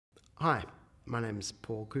Hi, my name's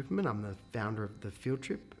Paul Cooperman. I'm the founder of the Field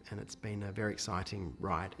Trip, and it's been a very exciting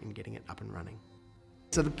ride in getting it up and running.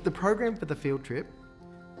 So the program for the Field Trip,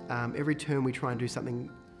 every term we try and do something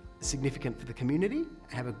significant for the community,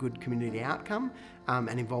 have a good community outcome,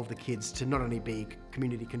 and involve the kids to not only be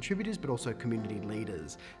community contributors but also community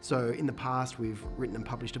leaders. So in the past we've written and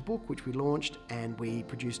published a book which we launched, and we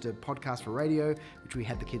produced a podcast for radio which we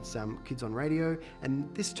had the kids on radio,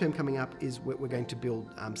 and this term coming up is we're going to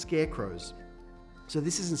build scarecrows. So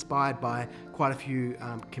this is inspired by quite a few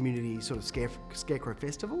community sort of scarecrow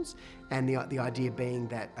festivals, and the idea being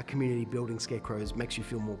that a community building scarecrows makes you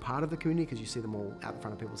feel more part of the community because you see them all out in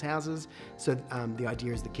front of people's houses. So the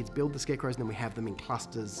idea is the kids build the scarecrows, and then we have them in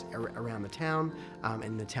clusters around the town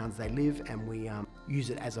and the towns they live, and we use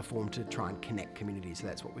it as a form to try and connect communities. So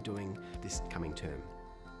that's what we're doing this coming term.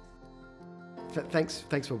 Thanks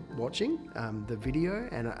for watching the video,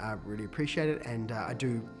 and I really appreciate it, and I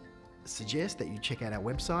do suggest that you check out our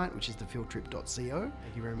website, which is thefieldtrip.co.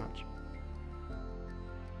 Thank you very much.